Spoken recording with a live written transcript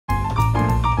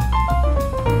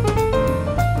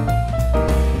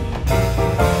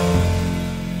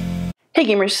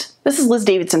Hey gamers, this is Liz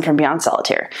Davidson from Beyond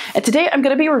Solitaire, and today I'm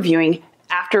going to be reviewing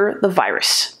After the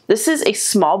Virus. This is a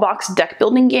small box deck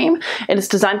building game, and it's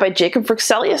designed by Jacob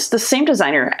Friendliest, the same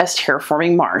designer as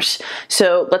Terraforming Mars.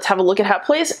 So let's have a look at how it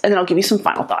plays, and then I'll give you some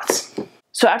final thoughts.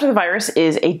 So After the Virus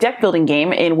is a deck building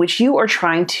game in which you are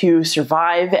trying to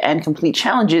survive and complete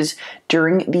challenges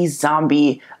during the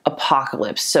zombie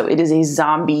apocalypse. So it is a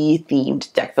zombie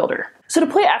themed deck builder. So to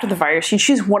play After the Virus, you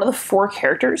choose one of the 4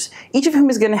 characters, each of whom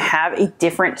is going to have a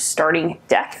different starting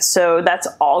deck. So that's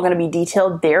all going to be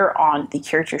detailed there on the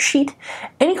character sheet.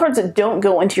 Any cards that don't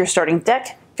go into your starting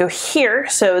deck go here,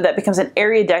 so that becomes an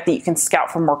area deck that you can scout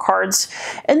for more cards.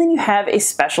 And then you have a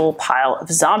special pile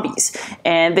of zombies.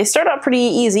 And they start out pretty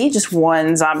easy, just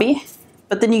 1 zombie,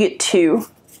 but then you get 2,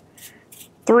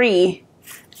 3,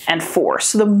 and 4.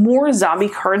 So the more zombie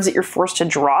cards that you're forced to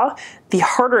draw, the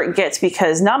harder it gets,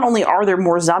 because not only are there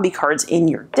more zombie cards in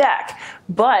your deck,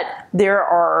 but there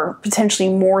are potentially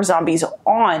more zombies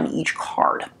on each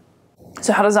card.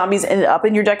 So how do zombies end up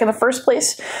in your deck in the first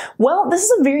place? Well, this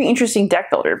is a very interesting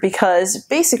deck builder, because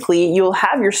basically you'll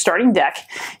have your starting deck,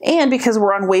 and because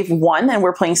we're on wave 1 and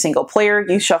we're playing single player,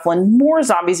 you shuffle in more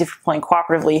zombies if you're playing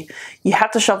cooperatively. You have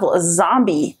to shuffle a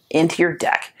zombie into your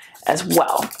deck as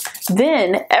well.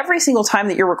 Then every single time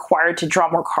that you're required to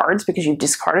draw more cards because you've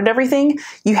discarded everything,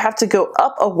 you have to go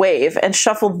up a wave and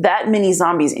shuffle that many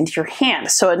zombies into your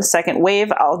hand. So in second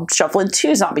wave, I'll shuffle in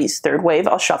 2 zombies. Third wave,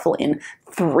 I'll shuffle in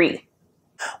 3.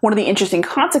 One of the interesting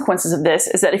consequences of this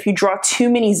is that if you draw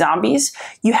too many zombies,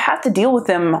 you have to deal with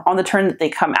them on the turn that they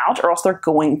come out, or else they're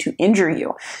going to injure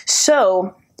you.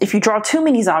 So if you draw too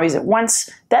many zombies at once,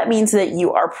 that means that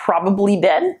you are probably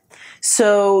dead.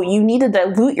 So you need to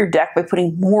dilute your deck by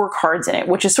putting more cards in it,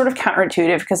 which is sort of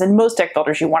counterintuitive, because in most deck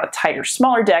builders you want a tighter,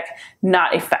 smaller deck,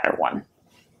 not a fatter one.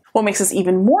 What makes this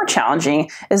even more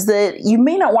challenging is that you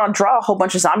may not want to draw a whole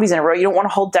bunch of zombies in a row. You don't want a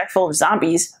whole deck full of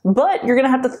zombies, but you're going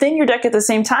to have to thin your deck at the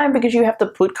same time, because you have to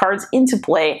put cards into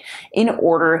play in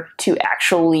order to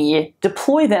actually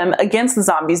deploy them against the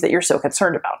zombies that you're so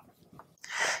concerned about.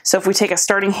 So if we take a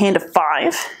starting hand of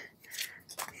 5,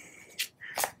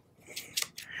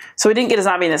 so we didn't get a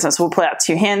zombie in this one, so we'll play out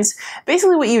 2 hands.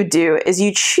 Basically what you would do is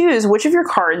you choose which of your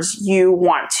cards you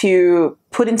want to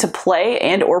put into play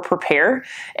and or prepare,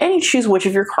 and you choose which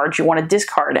of your cards you want to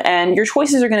discard. And your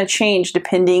choices are going to change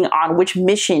depending on which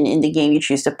mission in the game you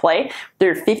choose to play.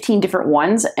 There are 15 different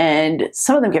ones, and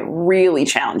some of them get really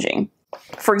challenging.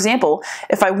 For example,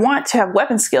 if I want to have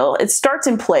weapon skill, it starts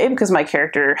in play because my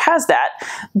character has that,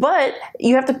 but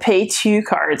you have to pay 2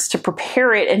 cards to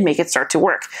prepare it and make it start to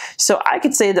work. So I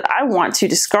could say that I want to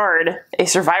discard a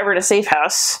survivor in a safe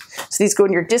house, so these go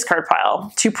in your discard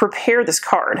pile, to prepare this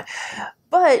card.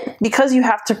 But because you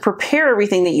have to prepare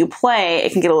everything that you play,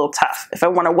 it can get a little tough. If I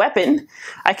want a weapon,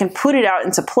 I can put it out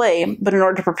into play, but in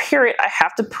order to prepare it, I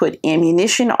have to put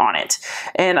ammunition on it.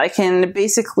 And I can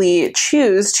basically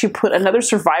choose to put another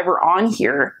survivor on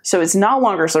here, so it's no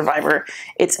longer survivor,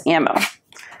 it's ammo,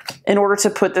 in order to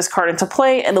put this card into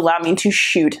play and allow me to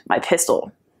shoot my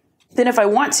pistol. Then if I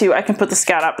want to, I can put the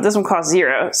scout up, but this one costs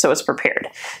 0, so it's prepared.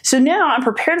 So now I'm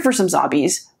prepared for some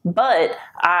zombies, but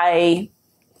I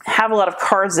have a lot of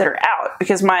cards that are out,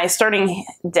 because my starting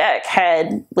deck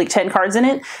had like 10 cards in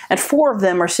it, and 4 of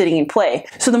them are sitting in play.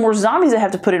 So the more zombies I have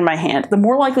to put in my hand, the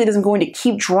more likely it is I'm going to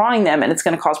keep drawing them, and it's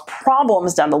going to cause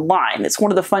problems down the line. It's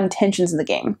one of the fun tensions in the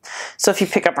game. So if you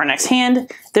pick up our next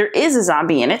hand, there is a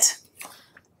zombie in it,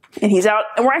 and he's out,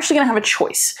 and we're actually going to have a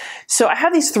choice. So I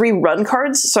have these 3 run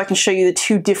cards, so I can show you the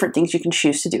 2 different things you can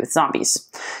choose to do with zombies.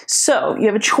 So you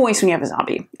have a choice when you have a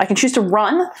zombie. I can choose to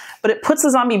run, but it puts the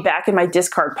zombie back in my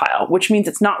discard pile, which means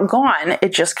it's not gone,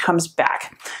 it just comes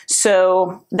back.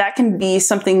 So that can be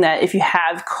something that, if you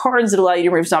have cards that allow you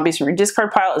to remove zombies from your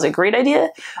discard pile, is a great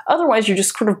idea. Otherwise, you're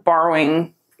just sort of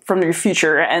borrowing from your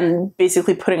future and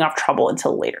basically putting off trouble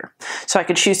until later. So I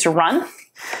could choose to run,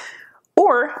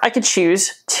 or I could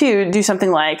choose to do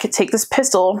something like take this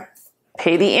pistol,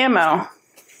 pay the ammo,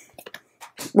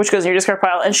 which goes in your discard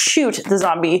pile, and shoot the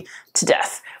zombie to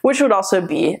death, which would also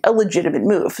be a legitimate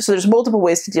move. So there's multiple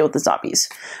ways to deal with the zombies.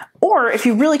 Or if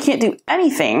you really can't do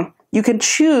anything, you can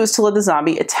choose to let the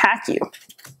zombie attack you.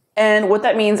 And what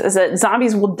that means is that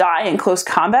zombies will die in close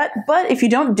combat, but if you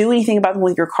don't do anything about them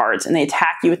with your cards and they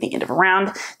attack you at the end of a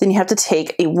round, then you have to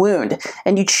take a wound.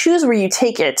 And you choose where you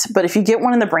take it, but if you get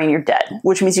one in the brain, you're dead,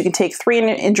 which means you can take 3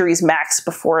 injuries max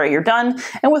before you're done.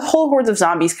 And with whole hordes of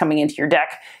zombies coming into your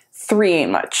deck, 3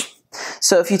 ain't much.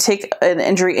 So if you take an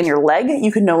injury in your leg,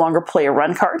 you can no longer play a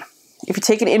run card. If you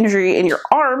take an injury in your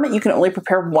arm, you can only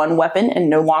prepare 1 weapon and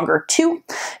no longer 2.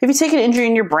 If you take an injury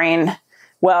in your brain,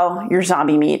 well, you're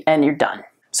zombie meat and you're done.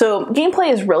 So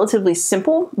gameplay is relatively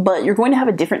simple, but you're going to have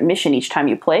a different mission each time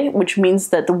you play, which means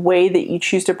that the way that you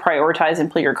choose to prioritize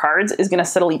and play your cards is going to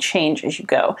subtly change as you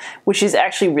go, which is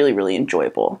actually really, really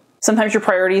enjoyable. Sometimes your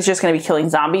priority is just going to be killing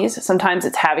zombies, sometimes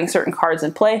it's having certain cards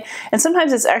in play, and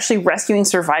sometimes it's actually rescuing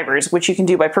survivors, which you can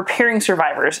do by preparing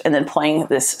survivors and then playing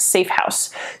this safe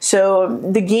house. So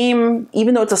the game,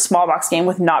 even though it's a small box game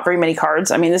with not very many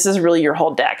cards, I mean, this is really your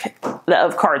whole deck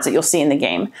of cards that you'll see in the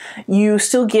game, you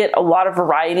still get a lot of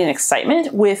variety and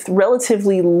excitement with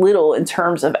relatively little in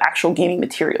terms of actual gaming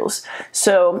materials.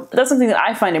 So that's something that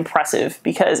I find impressive,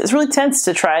 because it's really tense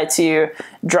to try to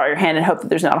draw your hand and hope that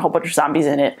there's not a whole bunch of zombies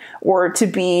in it, or to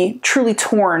be truly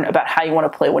torn about how you want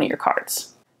to play one of your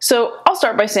cards. So I'll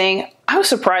start by saying I was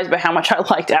surprised by how much I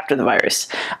liked After the Virus.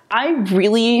 I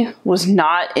really was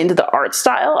not into the art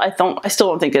style. I still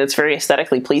don't think that it's very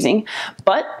aesthetically pleasing,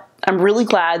 but I'm really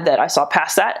glad that I saw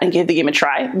past that and gave the game a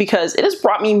try, because it has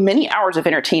brought me many hours of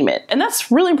entertainment, and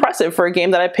that's really impressive for a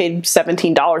game that I paid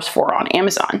 $17 for on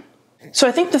Amazon. So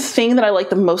I think the thing that I like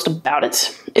the most about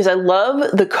it is I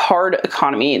love the card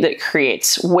economy that it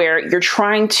creates, where you're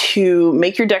trying to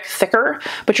make your deck thicker,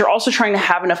 but you're also trying to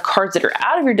have enough cards that are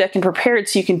out of your deck and prepared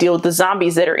so you can deal with the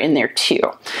zombies that are in there too.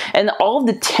 And all of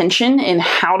the tension in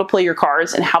how to play your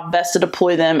cards and how best to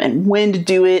deploy them and when to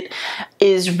do it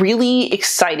is really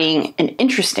exciting and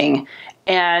interesting.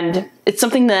 And it's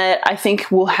something that I think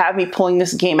will have me pulling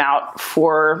this game out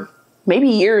for maybe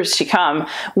years to come,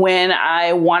 when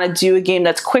I want to do a game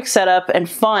that's quick setup and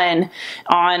fun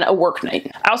on a work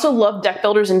night. I also love deck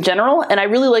builders in general, and I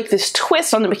really like this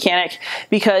twist on the mechanic,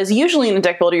 because usually in a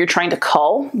deck builder you're trying to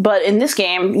cull, but in this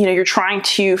game, you know, you're trying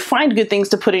to find good things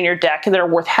to put in your deck that are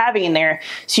worth having in there,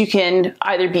 so you can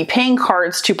either be paying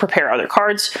cards to prepare other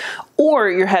cards, or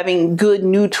you're having good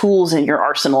new tools in your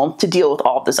arsenal to deal with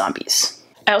all of the zombies.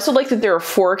 I also like that there are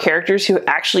 4 characters who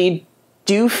actually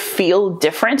do feel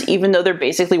different, even though they're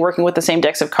basically working with the same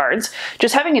decks of cards.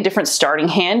 Just having a different starting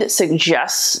hand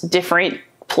suggests different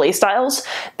play styles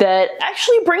that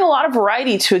actually bring a lot of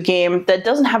variety to a game that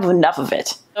doesn't have enough of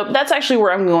it. So that's actually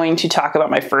where I'm going to talk about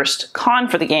my first con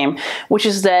for the game, which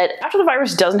is that After the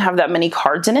Virus doesn't have that many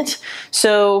cards in it.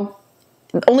 So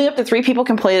only up to 3 people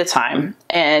can play at a time,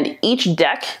 and each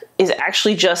deck is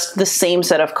actually just the same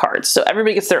set of cards. So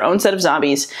everybody gets their own set of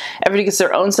zombies, everybody gets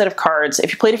their own set of cards.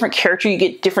 If you play a different character, you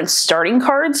get different starting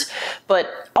cards,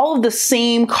 but all of the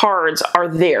same cards are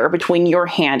there between your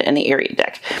hand and the area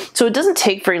deck. So it doesn't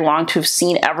take very long to have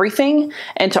seen everything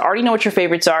and to already know what your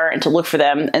favorites are and to look for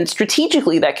them. And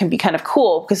strategically, that can be kind of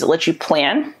cool because it lets you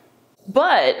plan.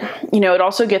 But, you know, it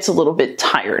also gets a little bit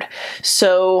tired.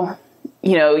 So,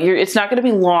 you know, it's not going to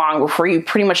be long before you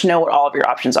pretty much know what all of your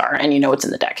options are and you know what's in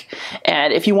the deck.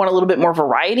 And if you want a little bit more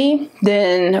variety,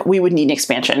 then we would need an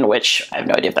expansion, which I have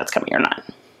no idea if that's coming or not.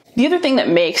 The other thing that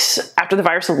makes After the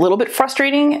Virus a little bit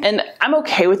frustrating, and I'm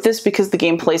okay with this because the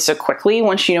game plays so quickly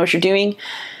once you know what you're doing,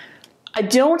 I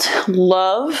don't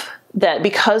love that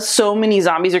because so many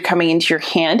zombies are coming into your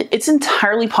hand, it's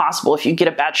entirely possible, if you get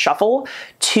a bad shuffle,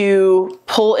 to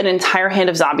pull an entire hand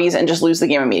of zombies and just lose the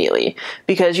game immediately.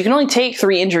 Because you can only take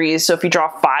 3 injuries, so if you draw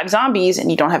 5 zombies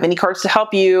and you don't have any cards to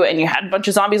help you and you had a bunch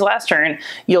of zombies last turn,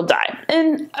 you'll die.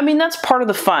 And I mean, that's part of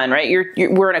the fun, right?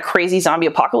 We're in a crazy zombie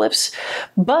apocalypse,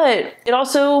 but it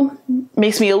also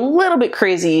makes me a little bit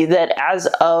crazy that as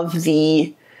of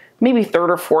the maybe 3rd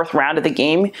or 4th round of the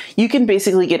game, you can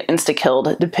basically get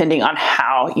insta-killed depending on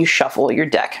how you shuffle your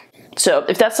deck. So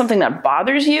if that's something that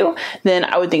bothers you, then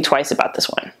I would think twice about this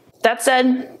one. That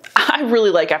said, I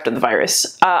really like After the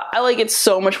Virus. I like it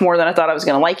so much more than I thought I was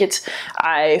going to like it.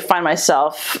 I find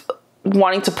myself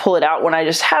wanting to pull it out when I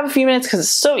just have a few minutes because it's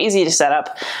so easy to set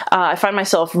up. I find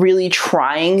myself really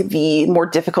trying the more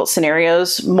difficult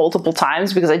scenarios multiple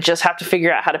times because I just have to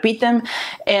figure out how to beat them.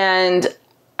 And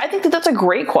I think that that's a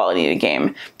great quality in a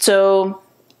game. So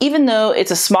even though it's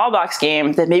a small box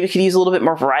game that maybe could use a little bit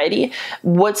more variety,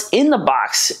 what's in the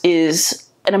box is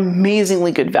an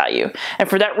amazingly good value. And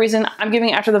for that reason, I'm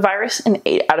giving After the Virus an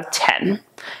 8 out of 10.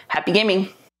 Happy gaming.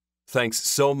 Thanks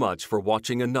so much for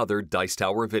watching another Dice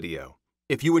Tower video.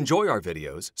 If you enjoy our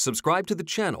videos, subscribe to the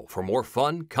channel for more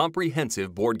fun,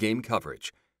 comprehensive board game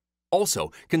coverage.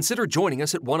 Also, consider joining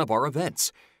us at one of our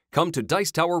events. Come to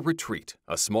Dice Tower Retreat,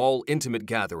 a small, intimate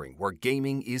gathering where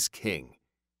gaming is king.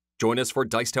 Join us for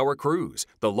Dice Tower Cruise,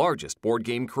 the largest board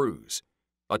game cruise.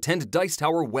 Attend Dice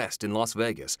Tower West in Las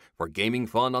Vegas for gaming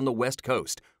fun on the West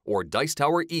Coast, or Dice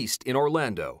Tower East in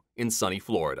Orlando, in sunny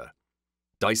Florida.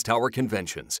 Dice Tower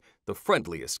Conventions, the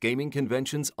friendliest gaming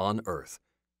conventions on Earth.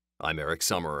 I'm Eric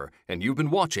Summerer, and you've been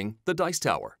watching The Dice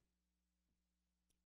Tower.